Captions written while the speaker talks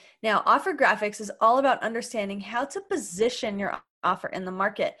Now, offer graphics is all about understanding how to position your offer in the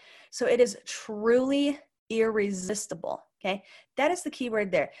market so it is truly irresistible. Okay, that is the key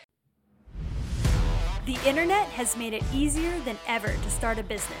word there. The internet has made it easier than ever to start a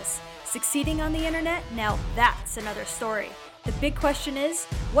business. Succeeding on the internet, now that's another story. The big question is,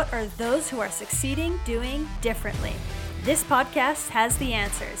 what are those who are succeeding doing differently? This podcast has the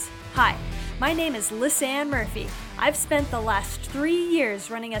answers. Hi, my name is Lisanne Murphy. I've spent the last 3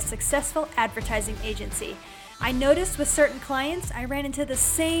 years running a successful advertising agency. I noticed with certain clients, I ran into the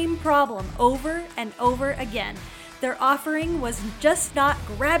same problem over and over again. Their offering was just not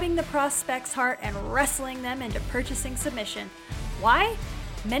grabbing the prospect's heart and wrestling them into purchasing submission. Why?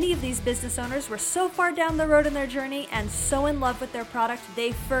 Many of these business owners were so far down the road in their journey and so in love with their product,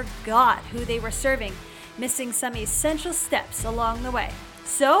 they forgot who they were serving, missing some essential steps along the way.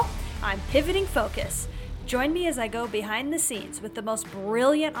 So, I'm pivoting focus. Join me as I go behind the scenes with the most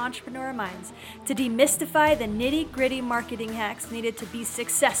brilliant entrepreneur minds to demystify the nitty-gritty marketing hacks needed to be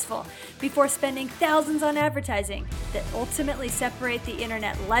successful before spending thousands on advertising that ultimately separate the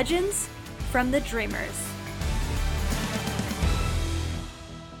internet legends from the dreamers.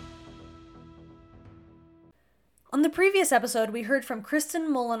 On the previous episode, we heard from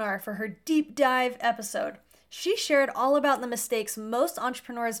Kristen Molinar for her deep dive episode. She shared all about the mistakes most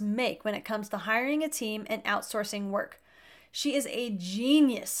entrepreneurs make when it comes to hiring a team and outsourcing work. She is a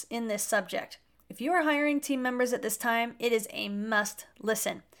genius in this subject. If you are hiring team members at this time, it is a must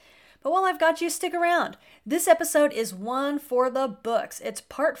listen. But while I've got you, stick around. This episode is one for the books. It's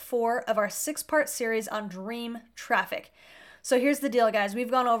part 4 of our 6-part series on dream traffic. So here's the deal, guys.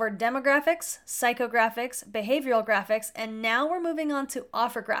 We've gone over demographics, psychographics, behavioral graphics, and now we're moving on to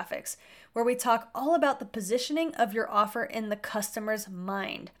offer graphics, where we talk all about the positioning of your offer in the customer's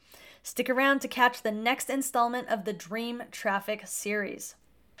mind. Stick around to catch the next installment of the Dream Traffic series.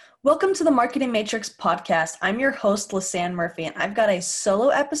 Welcome to the Marketing Matrix podcast. I'm your host, Lisanne Murphy, and I've got a solo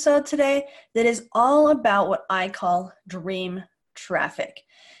episode today that is all about what I call dream traffic.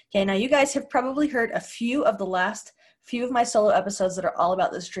 Okay, now you guys have probably heard a few of my solo episodes that are all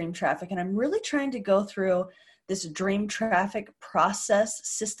about this dream traffic, and I'm really trying to go through this dream traffic process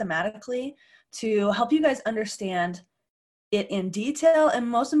systematically to help you guys understand it in detail, and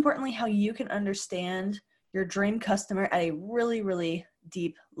most importantly, how you can understand your dream customer at a really, really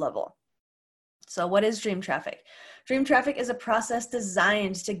deep level. So what is dream traffic? Dream traffic is a process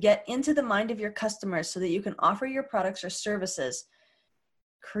designed to get into the mind of your customers so that you can offer your products or services,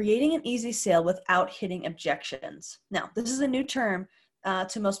 creating an easy sale without hitting objections. Now, this is a new term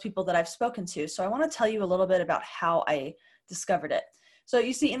to most people that I've spoken to, so I want to tell you a little bit about how I discovered it. So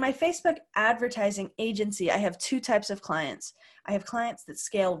you see, in my Facebook advertising agency, I have 2 types of clients. I have clients that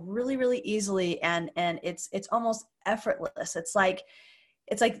scale really, really easily, and it's almost effortless. It's like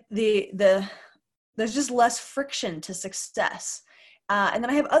there's just less friction to success. And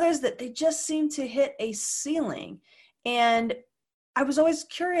then I have others that they just seem to hit a ceiling. And I was always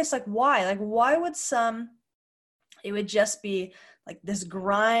curious, why? Why would some, it would just be like this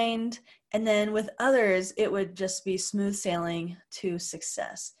grind, and then with others, it would just be smooth sailing to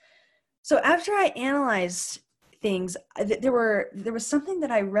success. So after I analyzed things, there was something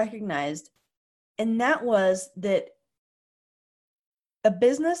that I recognized, and that was that a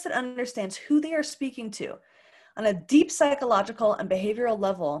business that understands who they are speaking to on a deep psychological and behavioral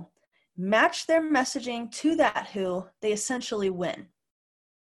level, match their messaging to that who, they essentially win.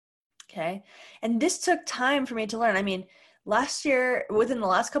 Okay. And this took time for me to learn. I mean, last year, within the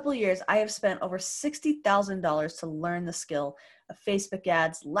last couple of years, I have spent over $60,000 to learn the skill of Facebook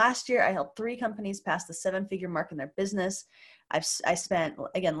ads. Last year, I helped 3 companies pass the 7-figure mark in their business. I spent,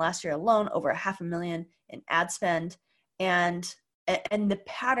 again, last year alone, over $500,000 in ad spend. And the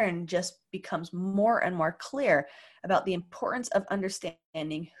pattern just becomes more and more clear about the importance of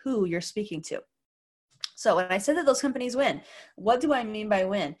understanding who you're speaking to. So when I said that those companies win, what do I mean by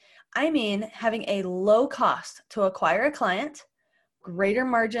win? I mean having a low cost to acquire a client, greater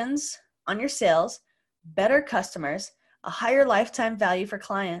margins on your sales, better customers, a higher lifetime value for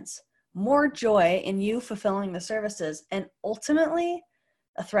clients, more joy in you fulfilling the services, and ultimately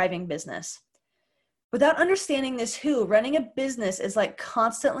a thriving business. Without understanding this who, running a business is like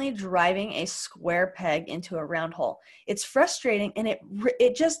constantly driving a square peg into a round hole. It's frustrating, and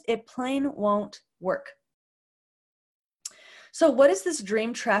it plain won't work. So what is this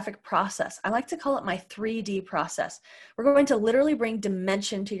dream traffic process? I like to call it my 3D process. We're going to literally bring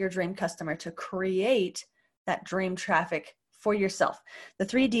dimension to your dream customer to create that dream traffic for yourself. The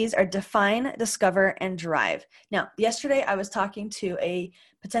 3 Ds are define, discover, and drive. Now, yesterday I was talking to a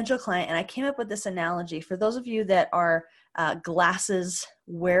potential client, and I came up with this analogy for those of you that are glasses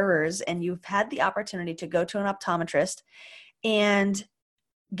wearers and you've had the opportunity to go to an optometrist and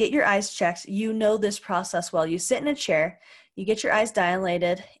get your eyes checked. You know this process well. You sit in a chair, you get your eyes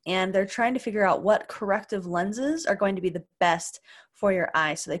dilated, and they're trying to figure out what corrective lenses are going to be the best for your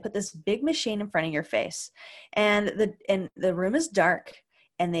eyes. So they put this big machine in front of your face, and the room is dark,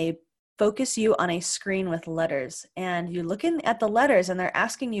 and they focus you on a screen with letters, and you're looking at the letters, and they're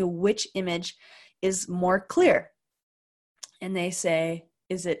asking you which image is more clear. And they say,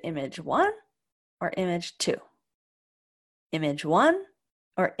 is it image 1 or image 2? Image 1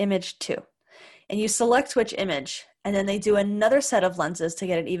 or image 2? And you select which image, and then they do another set of lenses to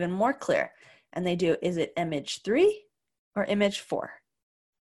get it even more clear. And they do, is it image 3 or image 4?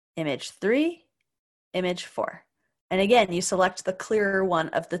 Image 3, image 4. And again, you select the clearer one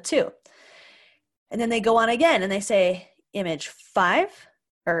of the two. And then they go on again and they say image 5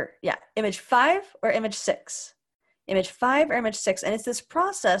 or image 5 or image 6. Image 5 or image 6. And it's this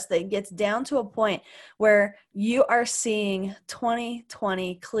process that gets down to a point where you are seeing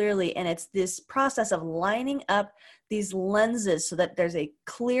 20/20 clearly. And it's this process of lining up these lenses so that there's a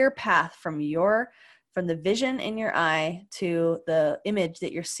clear path from the vision in your eye to the image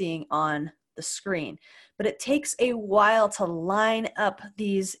that you're seeing on the screen. But it takes a while to line up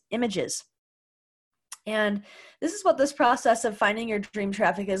these images. And this is what this process of finding your dream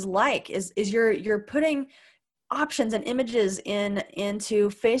traffic is like, is you're putting options and images into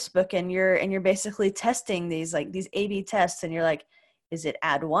Facebook, and you're basically testing these A/B tests, and you're like, is it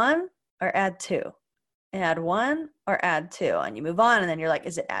ad 1 or ad 2? Ad 1 or ad 2? And you move on, and then you're like,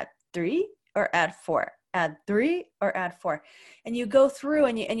 is it ad 3 or ad 4? Ad 3 or ad 4? And you go through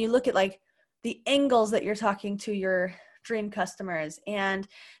and you look at like the angles that you're talking to your dream customers and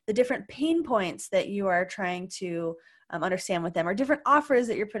the different pain points that you are trying to understand with them, or different offers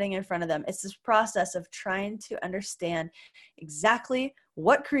that you're putting in front of them. It's this process of trying to understand exactly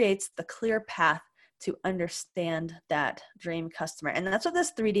what creates the clear path to understand that dream customer. And that's what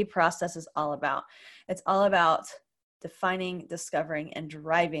this 3D process is all about. It's all about defining, discovering, and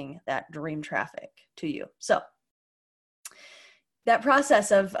driving that dream traffic to you. So that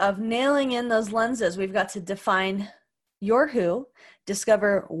process of nailing in those lenses, we've got to define your who,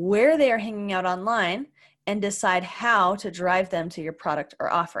 discover where they are hanging out online, and decide how to drive them to your product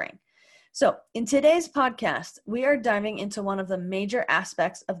or offering. So in today's podcast, we are diving into one of the major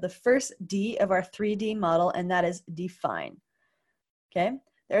aspects of the first D of our 3D model, and that is define. Okay?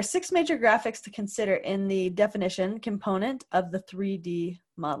 There are 6 major graphics to consider in the definition component of the 3D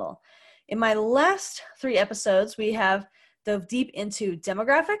model. In my last 3 episodes, we have dove deep into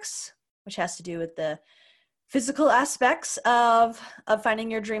demographics, which has to do with the physical aspects of finding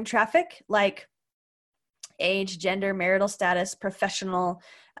your dream traffic, like age, gender, marital status, professional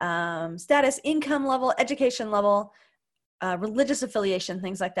status, income level, education level, religious affiliation,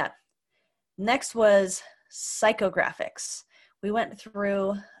 things like that. Next was psychographics. We went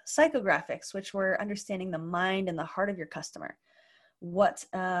through psychographics, which were understanding the mind and the heart of your customer. What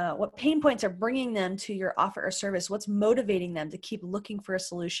pain points are bringing them to your offer or service? What's motivating them to keep looking for a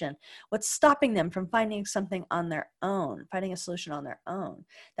solution? What's stopping them from finding something on their own, finding a solution on their own?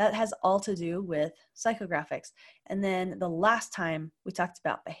 That has all to do with psychographics. And then the last time we talked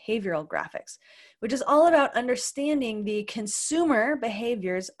about behavioral graphics, which is all about understanding the consumer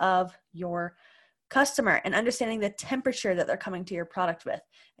behaviors of your customer and understanding the temperature that they're coming to your product with.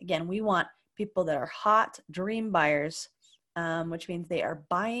 Again, we want people that are hot dream buyers, which means they are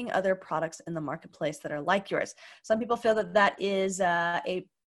buying other products in the marketplace that are like yours. Some people feel that is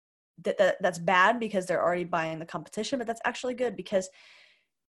that's bad because they're already buying the competition, but that's actually good because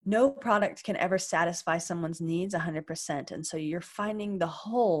no product can ever satisfy someone's needs 100%. And so you're finding the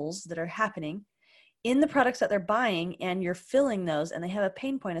holes that are happening in the products that they're buying, and you're filling those, and they have a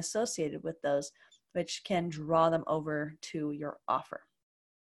pain point associated with those, which can draw them over to your offer.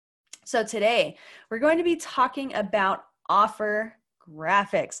 So today we're going to be talking about offer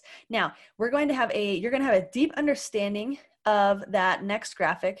graphics. Now, you're going to have a deep understanding of that next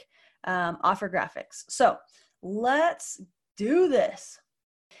graphic, offer graphics. So let's do this.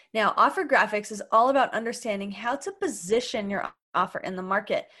 Now, offer graphics is all about understanding how to position your offer in the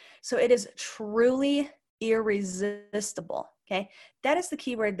market so it is truly irresistible. Okay, that is the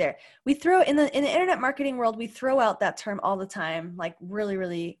key word there. We throw in the internet marketing world, we throw out that term all the time, like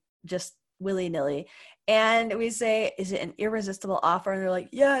really just willy-nilly. And we say, is it an irresistible offer? And they're like,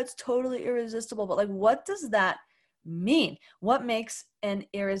 yeah, it's totally irresistible. But like, what does that mean? What makes an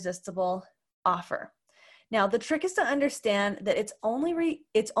irresistible offer? Now, the trick is to understand that it's only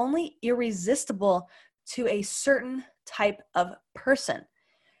irresistible to a certain type of person.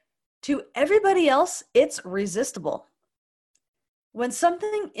 To everybody else, it's resistible. When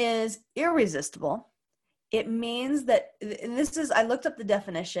something is irresistible, it means that, and this is, I looked up the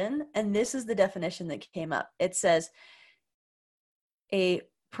definition, and this is the definition that came up. It says a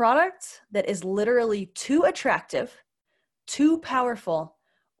product that is literally too attractive, too powerful,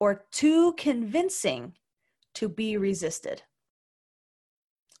 or too convincing to be resisted.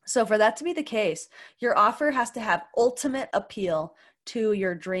 So for that to be the case, your offer has to have ultimate appeal to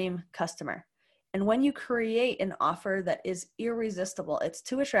your dream customer. And when you create an offer that is irresistible, it's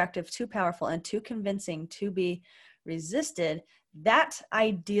too attractive, too powerful, and too convincing to be resisted, that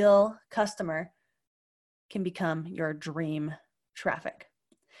ideal customer can become your dream traffic.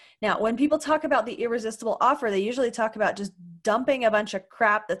 Now, when people talk about the irresistible offer, they usually talk about just dumping a bunch of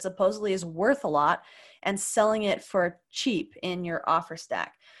crap that supposedly is worth a lot and selling it for cheap in your offer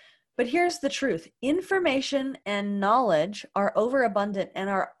stack. But here's the truth. Information and knowledge are overabundant and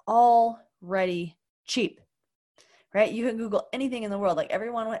are already cheap, right? You can Google anything in the world. Like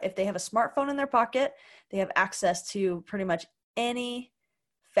everyone, if they have a smartphone in their pocket, they have access to pretty much any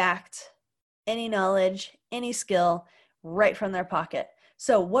fact, any knowledge, any skill right from their pocket.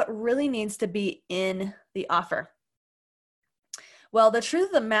 So what really needs to be in the offer? Well, the truth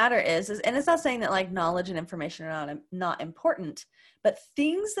of the matter is, and it's not saying that like knowledge and information are not important, but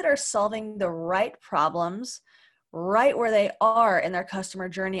things that are solving the right problems right where they are in their customer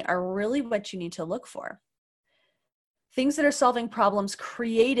journey are really what you need to look for. Things that are solving problems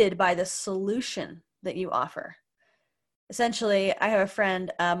created by the solution that you offer. Essentially, I have a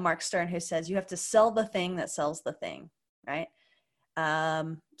friend, Mark Stern, who says you have to sell the thing that sells the thing, right?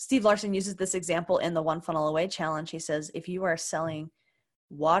 Steve Larson uses this example in the One Funnel Away challenge. He says, if you are selling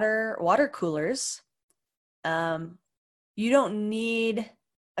water coolers, you don't need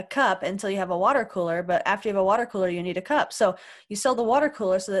a cup until you have a water cooler, but after you have a water cooler, you need a cup. So you sell the water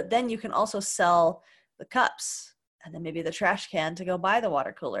cooler so that then you can also sell the cups and then maybe the trash can to go buy the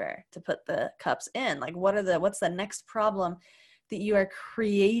water cooler to put the cups in. Like what's the next problem that you are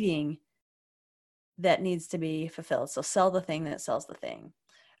creating that needs to be fulfilled? So sell the thing that sells the thing.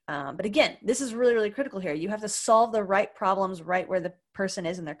 But again, this is really, really critical here. You have to solve the right problems right where the person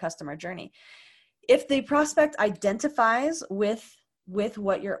is in their customer journey. If the prospect identifies with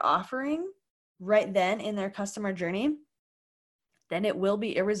what you're offering right then in their customer journey, then it will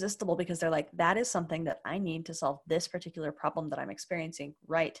be irresistible because they're like, that is something that I need to solve this particular problem that I'm experiencing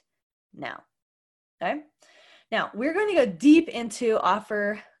right now. Okay. Now we're going to go deep into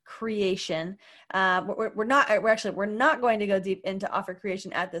offer creation. We're not going to go deep into offer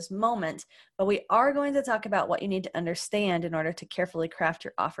creation at this moment, but we are going to talk about what you need to understand in order to carefully craft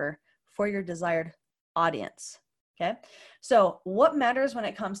your offer for your desired audience. Okay. So what matters when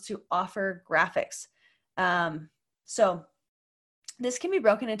it comes to offer graphics? So this can be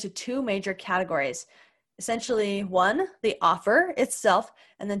broken into two major categories. Essentially, one, the offer itself,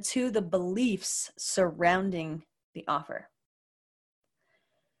 and then two, the beliefs surrounding the offer.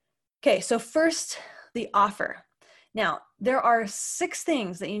 Okay, so first, the offer. Now, there are 6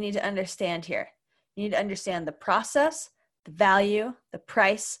 things that you need to understand here. You need to understand the process, the value, the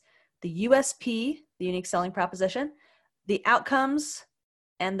price, the USP, the unique selling proposition, the outcomes,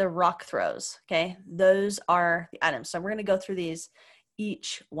 and the rock throws. Okay, those are the items. So we're going to go through these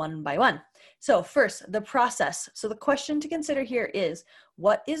each one by one. So first, the process. So the question to consider here is,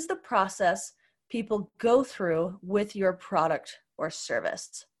 what is the process people go through with your product or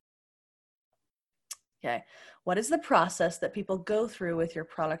service? Okay, what is the process that people go through with your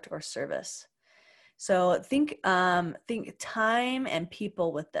product or service? So think time and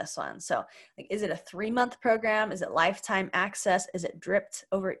people with this one. So like, is it a 3-month program? Is it lifetime access? Is it dripped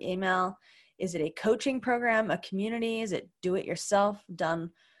over email? Is it a coaching program, a community? Is it do it yourself,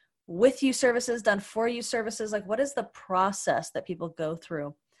 done with you services, done for you services? Like, what is the process that people go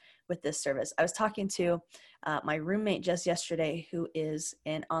through with this service? I was talking to my roommate just yesterday, who is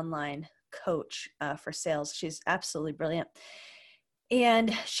an online coach for sales. She's absolutely brilliant.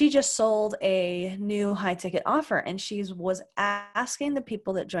 And she just sold a new high ticket offer, and she was asking the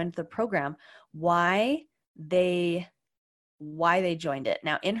people that joined the program why they joined it.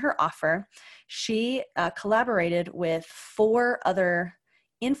 Now, in her offer, she collaborated with 4 other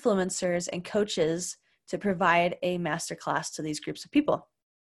influencers and coaches to provide a masterclass to these groups of people.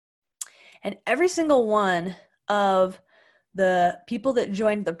 And every single one of the people that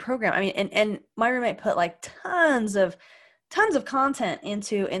joined the program, I mean, and my roommate put like tons of content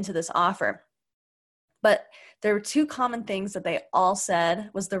into this offer. But there were 2 common things that they all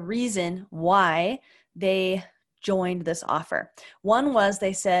said was the reason why they joined this offer. One was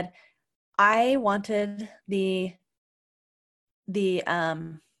they said, I wanted the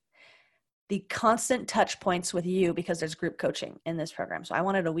the constant touch points with you, because there's group coaching in this program. So I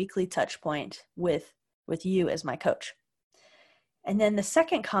wanted a weekly touch point with you as my coach. And then the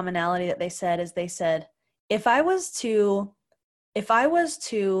second commonality that they said is if I was to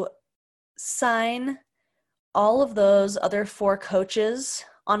sign all of those other 4 coaches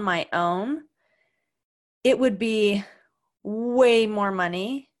on my own, it would be way more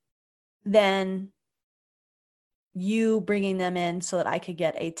money than you bringing them in so that I could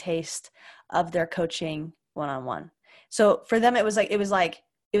get a taste of their coaching one-on-one. So for them, it was a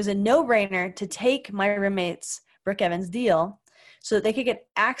no-brainer to take my roommate's Brooke Evans deal so that they could get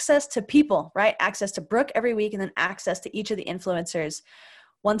access to people, right? Access to Brooke every week, and then access to each of the influencers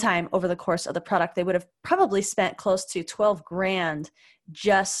one time over the course of the product. They would have probably spent close to $12,000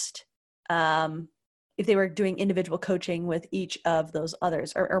 just if they were doing individual coaching with each of those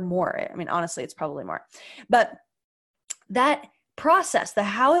others, or more. I mean, honestly, it's probably more. But that process,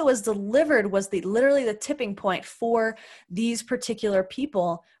 how it was delivered, was literally the tipping point for these particular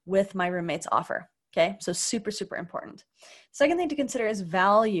people with my roommate's offer. Okay, so super, super important. Second thing to consider is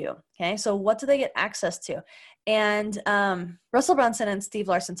value. Okay, so what do they get access to? And Russell Brunson and Steve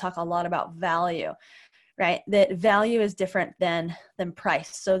Larson talk a lot about value, right? That value is different than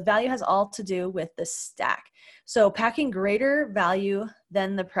price. So value has all to do with the stack. So packing greater value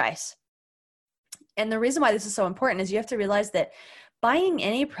than the price. And the reason why this is so important is you have to realize that buying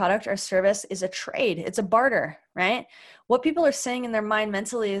any product or service is a trade. It's a barter, right? What people are saying in their mind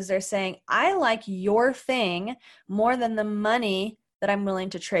mentally is they're saying, I like your thing more than the money that I'm willing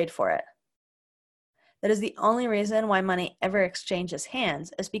to trade for it. That is the only reason why money ever exchanges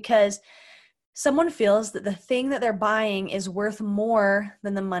hands, is because someone feels that the thing that they're buying is worth more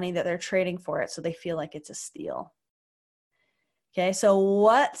than the money that they're trading for it. So they feel like it's a steal. Okay, so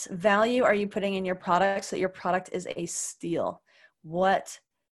what value are you putting in your product so that your product is a steal? What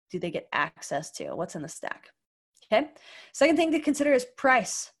do they get access to? What's in the stack? Okay, second thing to consider is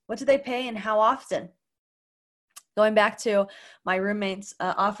price. What do they pay and how often? Going back to my roommate's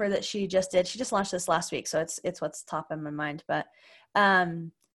offer that she just did. She just launched this last week, so it's what's top of my mind. But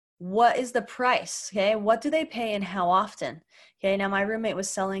what is the price? Okay, what do they pay and how often? Okay, now my roommate was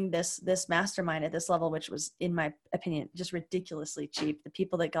selling this mastermind at this level, which was, in my opinion, just ridiculously cheap. The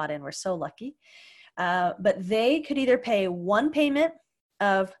people that got in were so lucky. But they could either pay one payment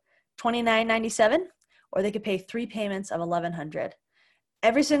of $29.97, or they could pay 3 payments of $1,100.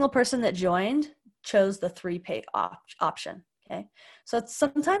 Every single person that joined chose the 3-pay option. Okay, so it's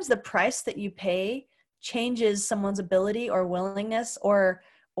sometimes the price that you pay changes someone's ability or willingness or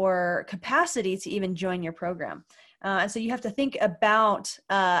capacity to even join your program. And so you have to think about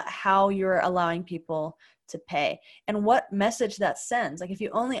how you're allowing people to pay and what message that sends. Like if you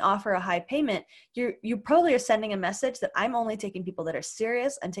only offer a high payment, you probably are sending a message that I'm only taking people that are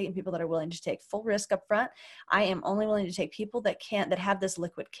serious. I'm taking people that are willing to take full risk up front. I am only willing to take people that have this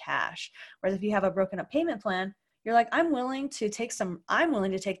liquid cash. Whereas if you have a broken up payment plan, you're like, I'm willing to take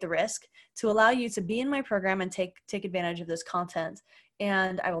the risk to allow you to be in my program and take advantage of this content,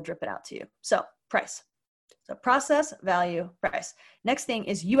 and I will drip it out to you. So price. So process, value, price. Next thing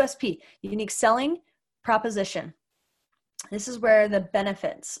is USP, unique selling proposition. This is where the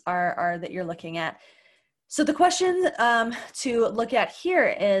benefits are that you're looking at. So the question to look at here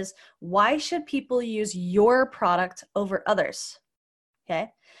is, why should people use your product over others?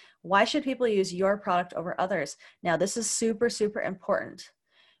 Okay. Why should people use your product over others? Now, this is super, super important,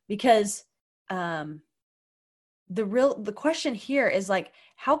 because the question here is like,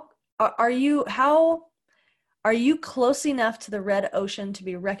 how are you close enough to the red ocean to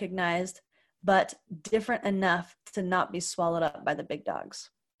be recognized, but different enough to not be swallowed up by the big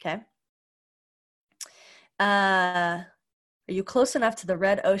dogs? Okay. Are you close enough to the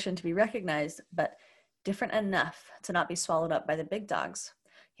red ocean to be recognized, but different enough to not be swallowed up by the big dogs?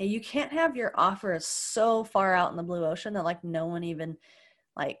 Okay, you can't have your offer so far out in the blue ocean that like no one even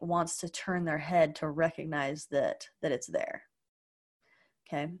like wants to turn their head to recognize that it's there.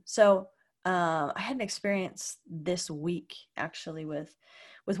 Okay, so I had an experience this week actually with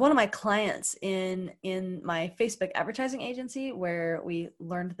one of my clients in my Facebook advertising agency, where we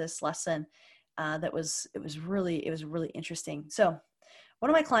learned this lesson. It was really interesting. So one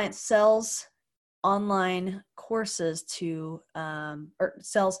of my clients sells online courses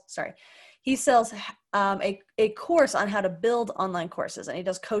he sells a course on how to build online courses, and he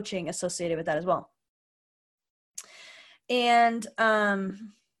does coaching associated with that as well. And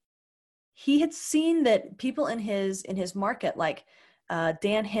he had seen that people in his market, like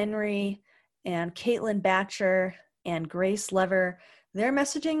Dan Henry and Caitlin Batcher and Grace Lever, their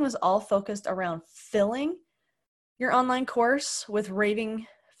messaging was all focused around filling your online course with raving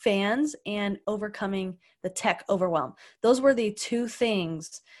fans and overcoming the tech overwhelm. Those were the two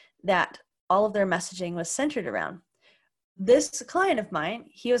things that all of their messaging was centered around. This client of mine,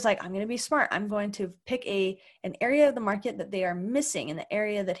 he was like, I'm going to be smart. I'm going to pick an area of the market that they are missing. And the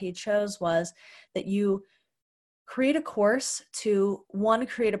area that he chose was that you create a course to, one,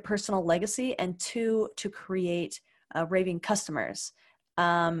 create a personal legacy, and two, to create raving customers.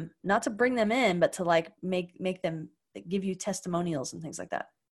 Not to bring them in, but to like make them give you testimonials and things like that.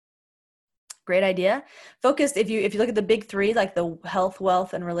 Great idea. Focused, if you look at the big three, like the health,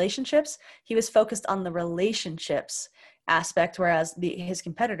 wealth, and relationships, he was focused on the relationships aspect, whereas his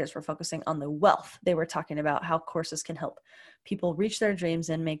competitors were focusing on the wealth. They were talking about how courses can help people reach their dreams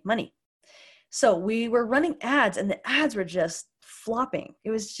and make money. So we were running ads, and the ads were just flopping.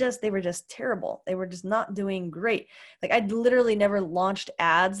 They were just terrible. They were just not doing great. Like, I'd literally never launched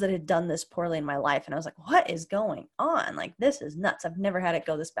ads that had done this poorly in my life. And I was like, what is going on? Like, this is nuts. I've never had it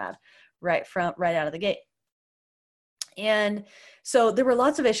go this bad right out of the gate. And so there were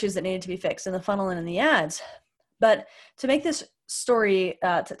lots of issues that needed to be fixed in the funnel and in the ads. But to make this story,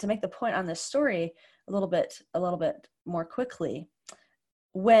 to make the point on this story a little bit more quickly,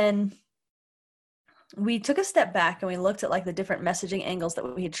 when we took a step back and we looked at like the different messaging angles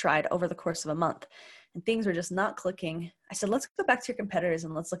that we had tried over the course of a month, and things were just not clicking, I said, let's go back to your competitors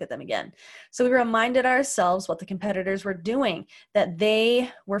and let's look at them again. So we reminded ourselves what the competitors were doing, that they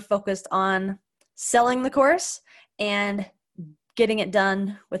were focused on selling the course and getting it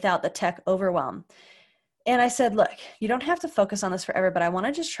done without the tech overwhelm. And I said, look, you don't have to focus on this forever, but I want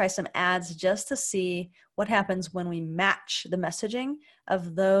to just try some ads just to see what happens when we match the messaging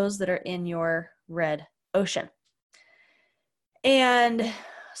of those that are in your red ocean. And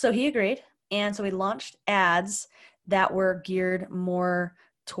so he agreed. And so we launched ads that were geared more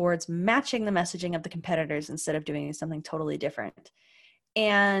towards matching the messaging of the competitors instead of doing something totally different.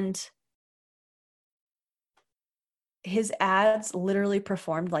 And his ads literally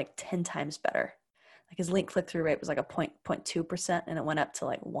performed like 10 times better. Like, his link click-through rate was like a 0.2%, and it went up to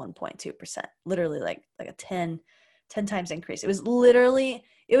like 1.2%, literally like a 10 times increase. It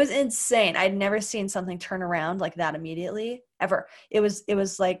was insane. I'd never seen something turn around like that immediately, ever. It was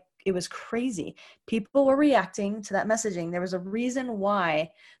crazy. People were reacting to that messaging. There was a reason why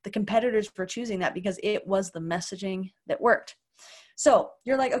the competitors were choosing that, because it was the messaging that worked. So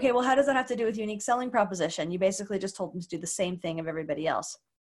you're like, okay, well, how does that have to do with unique selling proposition? You basically just told them to do the same thing of everybody else.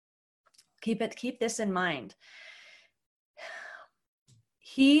 Keep this in mind.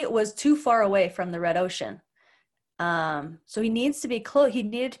 He was too far away from the red ocean. So he needed to be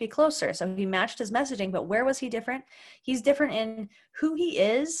closer. So he matched his messaging, but where was he different? He's different in who he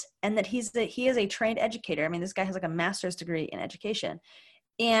is, and that he is a trained educator. I mean, this guy has like a master's degree in education.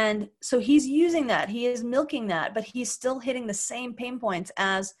 And so he's using that, he is milking that, but he's still hitting the same pain points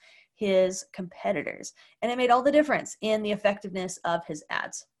as his competitors. And it made all the difference in the effectiveness of his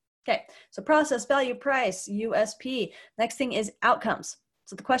ads. Okay, so process, value, price, USP. Next thing is outcomes.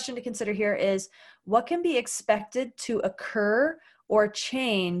 So the question to consider here is, what can be expected to occur or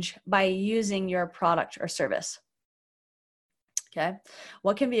change by using your product or service? Okay,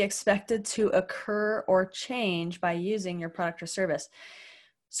 what can be expected to occur or change by using your product or service?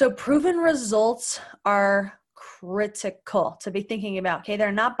 So proven results are critical to be thinking about. Okay,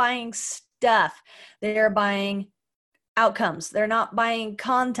 they're not buying stuff, they're buying outcomes. They're not buying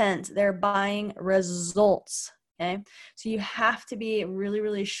content, they're buying results. Okay, so you have to be really,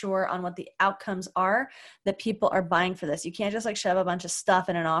 really sure on what the outcomes are that people are buying for this. You can't just like shove a bunch of stuff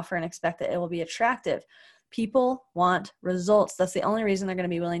in an offer and expect that it will be attractive. People want results. That's the only reason they're going to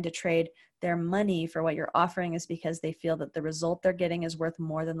be willing to trade their money for what you're offering, is because they feel that the result they're getting is worth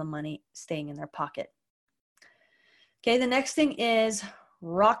more than the money staying in their pocket. Okay, the next thing is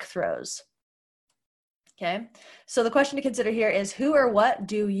rock throws. Okay, so the question to consider here is, who or what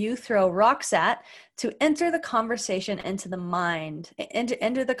do you throw rocks at to enter the conversation into the mind,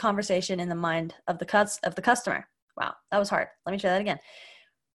 enter the conversation in the mind of the customer? Wow, that was hard. Let me try that again.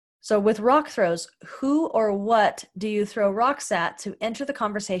 So with rock throws, who or what do you throw rocks at to enter the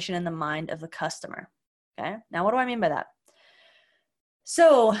conversation in the mind of the customer? Okay, now what do I mean by that?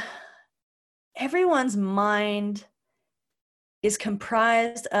 So everyone's mind is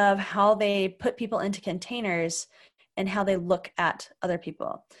comprised of how they put people into containers and how they look at other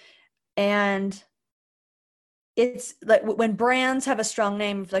people. And it's like when brands have a strong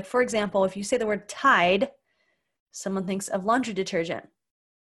name, like for example, if you say the word Tide, someone thinks of laundry detergent.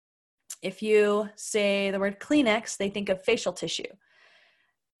 If you say the word Kleenex, they think of facial tissue.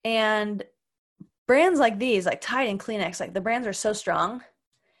 And brands like these, like Tide and Kleenex, like the brands are so strong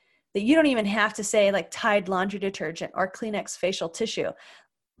that you don't even have to say like Tide laundry detergent or Kleenex facial tissue.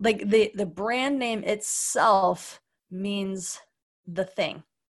 like the brand name itself means the thing.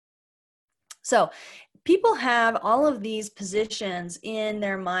 So people have all of these positions in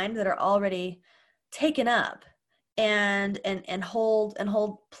their mind that are already taken up and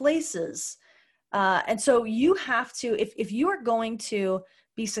hold places. And so you have to, if you are going to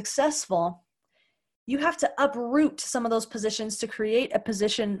be successful, you have to uproot some of those positions to create a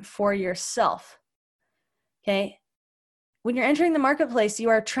position for yourself. Okay. When you're entering the marketplace, you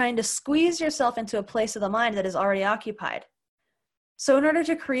are trying to squeeze yourself into a place of the mind that is already occupied. So in order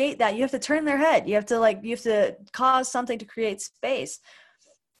to create that, you have to turn their head. You have to cause something to create space.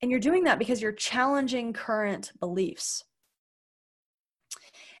 And you're doing that because you're challenging current beliefs.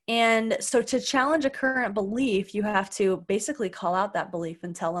 And so to challenge a current belief, you have to basically call out that belief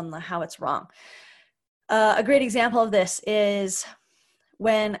and tell them how it's wrong. A great example of this is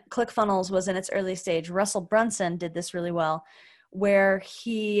when ClickFunnels was in its early stage. Russell Brunson did this really well, where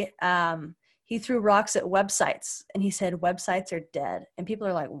he threw rocks at websites and he said, websites are dead. And people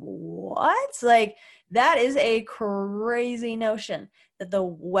are like, what? Like, that is a crazy notion that the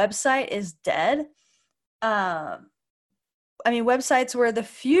website is dead. Websites were the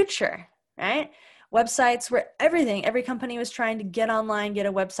future, right? Websites were everything. Every company was trying to get online, get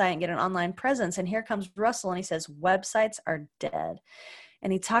a website, and get an online presence. And here comes Russell and he says, websites are dead.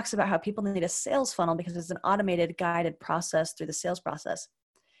 And he talks about how people need a sales funnel because it's an automated, guided process through the sales process.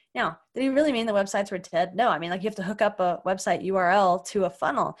 Now, did he really mean the websites were dead? No, you have to hook up a website URL to a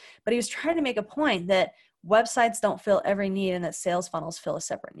funnel. But he was trying to make a point that websites don't fill every need and that sales funnels fill a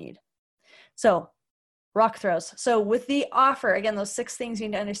separate need. So, rock throws. So with the offer, again, those 6 things you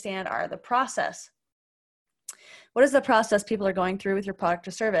need to understand are the process. What is the process people are going through with your product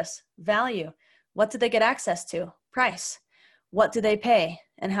or service? Value. What did they get access to? Price. What do they pay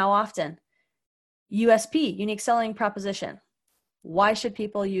and how often? USP, unique selling proposition. Why should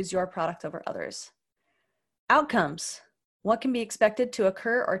people use your product over others? Outcomes. What can be expected to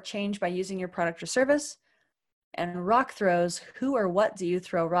occur or change by using your product or service? And rock throws, who or what do you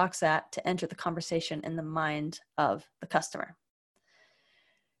throw rocks at to enter the conversation in the mind of the customer?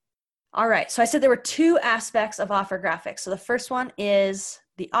 All right, so I said there were 2 aspects of offer graphics. So the first one is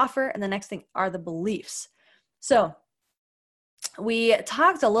the offer, and the next thing are the beliefs. So we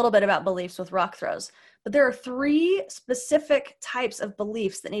talked a little bit about beliefs with rock throws, but there are 3 specific types of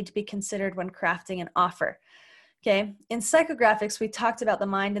beliefs that need to be considered when crafting an offer. Okay, in psychographics, we talked about the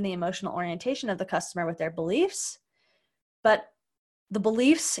mind and the emotional orientation of the customer with their beliefs, but the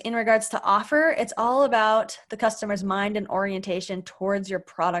beliefs in regards to offer, it's all about the customer's mind and orientation towards your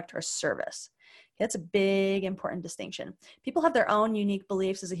product or service. That's a big, important distinction. People have their own unique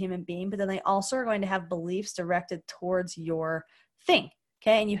beliefs as a human being, but then they also are going to have beliefs directed towards your thing,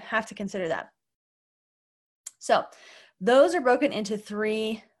 okay? And you have to consider that. So those are broken into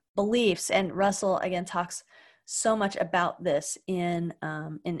 3 beliefs, and Russell, again, talks so much about this in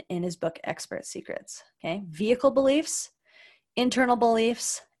his book, Expert Secrets, okay? Vehicle beliefs, internal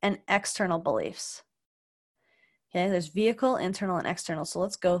beliefs, and external beliefs. Okay, there's vehicle, internal, and external. So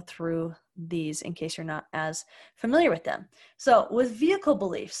let's go through these in case you're not as familiar with them. So with vehicle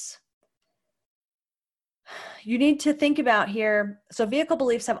beliefs, you need to think about here. So vehicle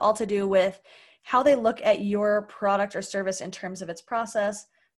beliefs have all to do with how they look at your product or service in terms of its process,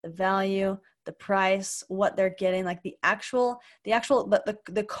 the value, the price, what they're getting, like the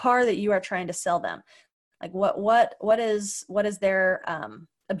car that you are trying to sell them. Like what is their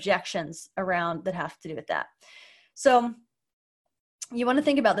objections around that have to do with that. So you want to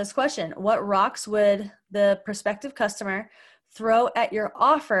think about this question. What rocks would the prospective customer throw at your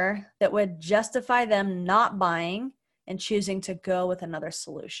offer that would justify them not buying and choosing to go with another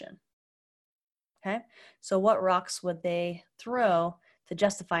solution? Okay, so what rocks would they throw to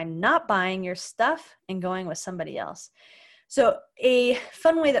justify not buying your stuff and going with somebody else? So a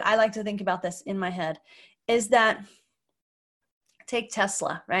fun way that I like to think about this in my head is that, take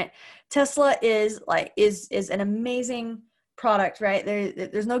Tesla, right? Tesla is an amazing product, right?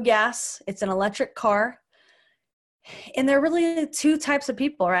 There's no gas. It's an electric car. And there are really 2 types of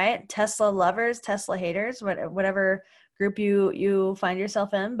people, right? Tesla lovers, Tesla haters, whatever group you find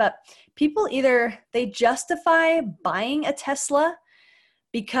yourself in. But people either they justify buying a Tesla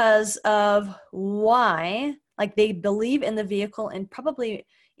because of why, like they believe in the vehicle, and probably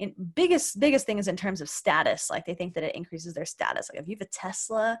in biggest thing is in terms of status. Like they think that it increases their status. Like if you have a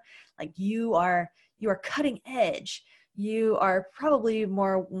Tesla, like you are cutting edge. You are probably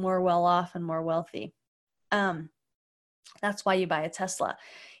more well off and more wealthy. That's why you buy a Tesla.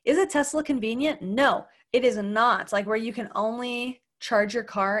 Is a Tesla convenient? No, it is not. Like where you can only charge your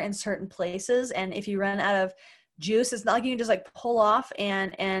car in certain places, and if you run out of juice. It's not like you can just like pull off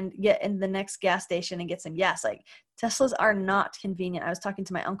and get in the next gas station and get some gas. Like Teslas are not convenient. I was talking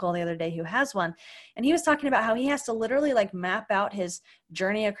to my uncle the other day who has one, and he was talking about how he has to literally like map out his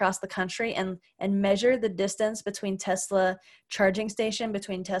journey across the country and measure the distance between Tesla charging station,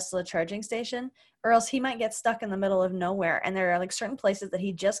 or else he might get stuck in the middle of nowhere. And there are like certain places that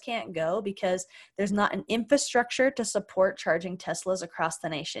he just can't go because there's not an infrastructure to support charging Teslas across the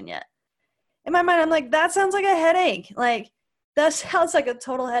nation yet. In my mind, I'm like, that sounds like a headache. Like, that sounds like a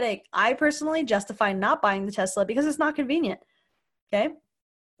total headache. I personally justify not buying the Tesla because it's not convenient. Okay.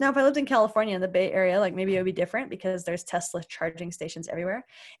 Now, if I lived in California in the Bay Area, like maybe it would be different because there's Tesla charging stations everywhere.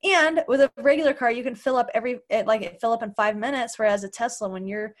 And with a regular car, you can fill up in 5 minutes. Whereas a Tesla, when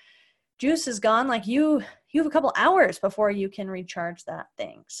your juice is gone, like you have a couple hours before you can recharge that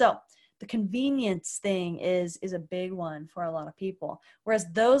thing. So the convenience thing is a big one for a lot of people. Whereas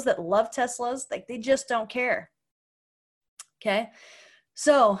those that love Teslas, like they just don't care. Okay.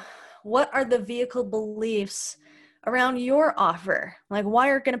 So what are the vehicle beliefs around your offer? Like why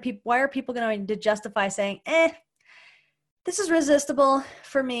are people going to justify saying, this is resistible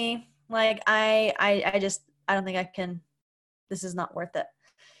for me. Like I don't think I can, this is not worth it.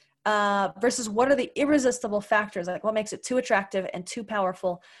 Versus what are the irresistible factors? Like what makes it too attractive and too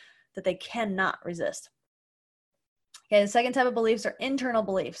powerful that they cannot resist? Okay. The second type of beliefs are internal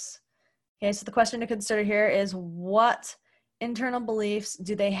beliefs. Okay. So the question to consider here is, what internal beliefs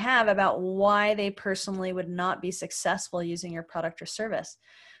do they have about why they personally would not be successful using your product or service?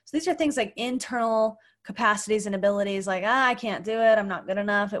 So these are things like internal capacities and abilities, like, I can't do it. I'm not good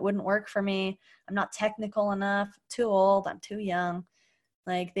enough. It wouldn't work for me. I'm not technical enough. I'm too old. I'm too young.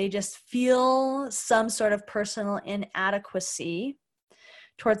 Like they just feel some sort of personal inadequacy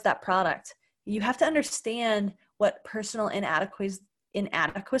towards that product. You have to understand what personal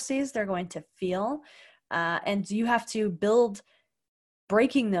inadequacies they're going to feel. And you have to build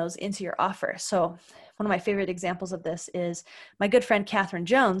breaking those into your offer. So one of my favorite examples of this is my good friend, Catherine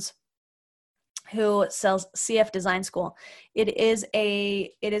Jones, who sells CF Design School. It is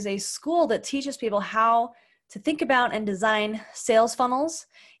a school that teaches people how to think about and design sales funnels,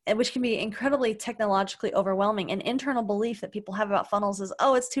 and which can be incredibly technologically overwhelming. An internal belief that people have about funnels is,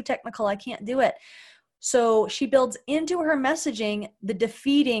 oh, it's too technical, I can't do it. So she builds into her messaging the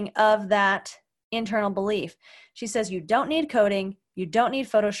defeating of that internal belief. She says, you don't need coding, you don't need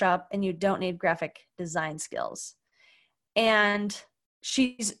Photoshop, and you don't need graphic design skills. And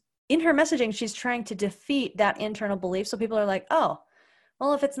in her messaging, she's trying to defeat that internal belief. So people are like, oh,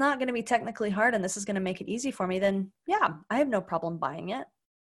 well, if it's not going to be technically hard and this is going to make it easy for me, then yeah, I have no problem buying it.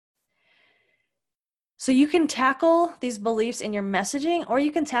 So you can tackle these beliefs in your messaging, or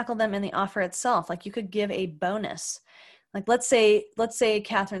you can tackle them in the offer itself. Like you could give a bonus. Like let's say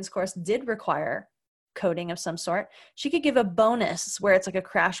Catherine's course did require coding of some sort. She could give a bonus where it's like a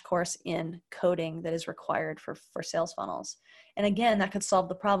crash course in coding that is required for sales funnels. And again, that could solve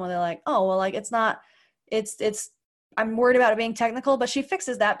the problem where they're like, oh, well, like I'm worried about it being technical, but she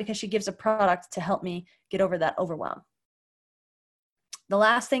fixes that because she gives a product to help me get over that overwhelm. The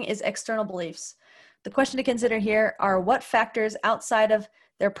last thing is external beliefs. The question to consider here are, what factors outside of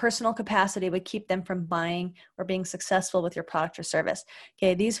their personal capacity would keep them from buying or being successful with your product or service?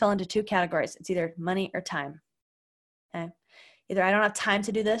 Okay, these fall into two categories. It's either money or time. Okay, either I don't have time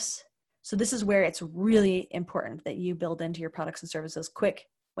to do this. So this is where it's really important that you build into your products and services quick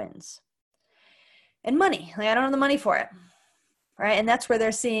wins. And money, like I don't have the money for it, right? And that's where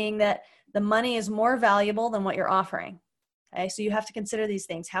they're seeing that the money is more valuable than what you're offering. Okay, so you have to consider these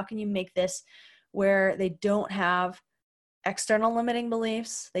things. How can you make this where they don't have external limiting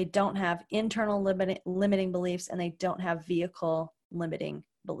beliefs, they don't have internal limiting beliefs, and they don't have vehicle limiting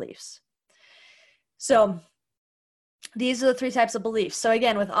beliefs? So these are the three types of beliefs. So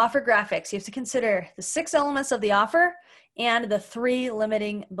again, with offer graphics, you have to consider the 6 elements of the offer and the 3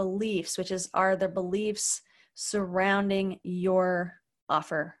 limiting beliefs, which are the beliefs surrounding your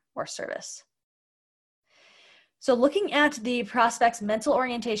offer or service. So looking at the prospect's mental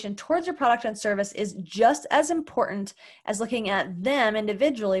orientation towards your product and service is just as important as looking at them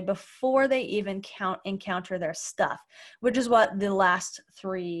individually before they even encounter their stuff, which is what the last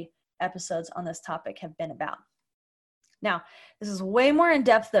 3 episodes on this topic have been about. Now, this is way more in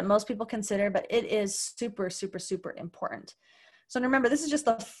depth than most people consider, but it is super, super, super important. So remember, this is just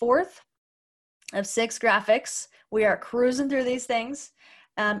the 4th of 6 graphics. We are cruising through these things.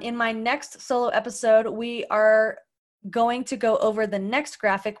 In my next solo episode, we are going to go over the next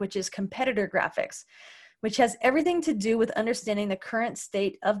graphic, which is competitor graphics. which has everything to do with understanding the current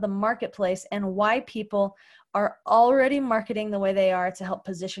state of the marketplace and why people are already marketing the way they are to help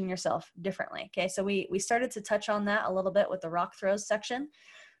position yourself differently. Okay, so we started to touch on that a little bit with the rock throws section,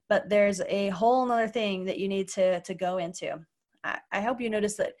 but there's a whole nother thing that you need to go into. I hope you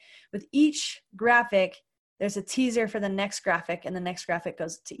notice that with each graphic, there's a teaser for the next graphic, and the next graphic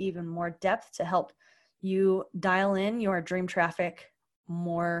goes to even more depth to help you dial in your dream traffic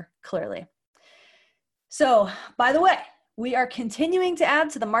more clearly. So, by the way, we are continuing to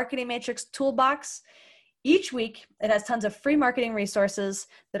add to the Marketing Matrix Toolbox. Each week, it has tons of free marketing resources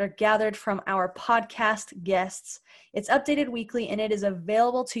that are gathered from our podcast guests. It's updated weekly, and it is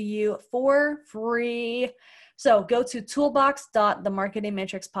available to you for free. So go to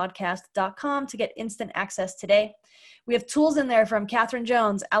toolbox.themarketingmatrixpodcast.com to get instant access today. We have tools in there from Catherine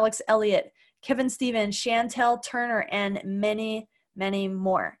Jones, Alex Elliott, Kevin Stevens, Chantel Turner, and many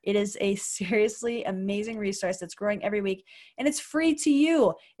more. It is a seriously amazing resource that's growing every week, and it's free to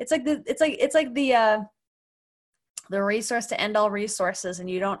you. It's like the resource to end all resources, and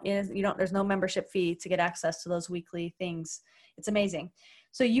you don't there's no membership fee to get access to those weekly things. It's amazing.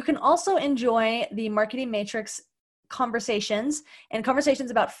 So you can also enjoy the Marketing Matrix conversations and conversations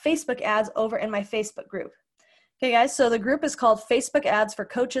about Facebook ads over in my Facebook group. Okay, guys, so the group is called Facebook Ads for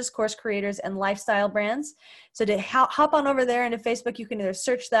Coaches, Course Creators, and Lifestyle Brands. So to hop on over there into Facebook, you can either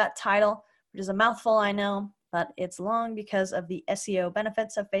search that title, which is a mouthful, I know, but it's long because of the SEO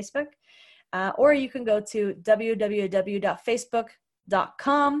benefits of Facebook. Or you can go to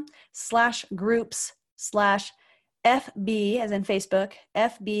www.facebook.com/groups/FB as in Facebook,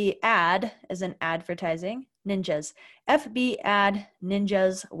 FB ad as in advertising, ninjas, FB ad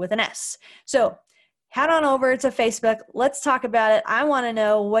ninjas with an S. So head on over to Facebook. Let's talk about it. I want to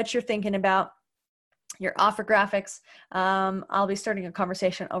know what you're thinking about your offer graphics. I'll be starting a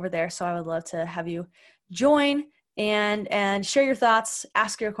conversation over there, so I would love to have you join and share your thoughts,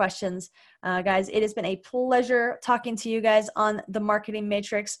 ask your questions. Guys, it has been a pleasure talking to you guys on the Marketing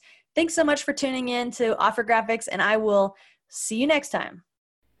Matrix. Thanks so much for tuning in to Offer Graphics, and I will see you next time.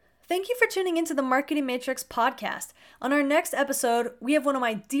 Thank you for tuning into the Marketing Matrix podcast. On our next episode, we have one of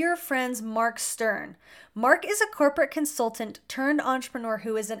my dear friends, Mark Stern. Mark is a corporate consultant turned entrepreneur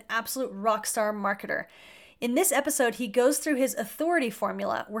who is an absolute rock star marketer. In this episode, he goes through his authority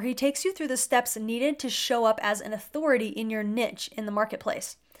formula, where he takes you through the steps needed to show up as an authority in your niche in the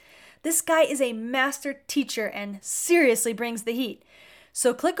marketplace. This guy is a master teacher and seriously brings the heat.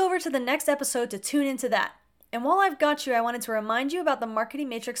 So click over to the next episode to tune into that. And while I've got you, I wanted to remind you about the Marketing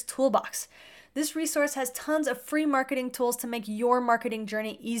Matrix Toolbox. This resource has tons of free marketing tools to make your marketing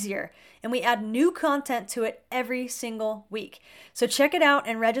journey easier, and we add new content to it every single week. So check it out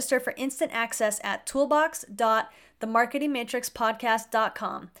and register for instant access at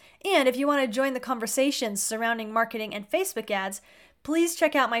toolbox.themarketingmatrixpodcast.com. And if you want to join the conversations surrounding marketing and Facebook ads, please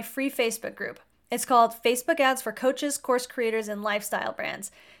check out my free Facebook group. It's called Facebook Ads for Coaches, Course Creators, and Lifestyle Brands.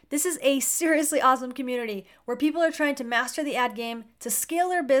 This is a seriously awesome community where people are trying to master the ad game to scale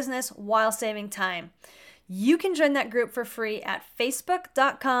their business while saving time. You can join that group for free at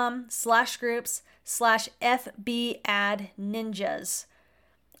facebook.com/groups/FBAdNinjas.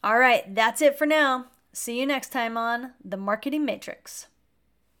 All right, that's it for now. See you next time on The Marketing Matrix.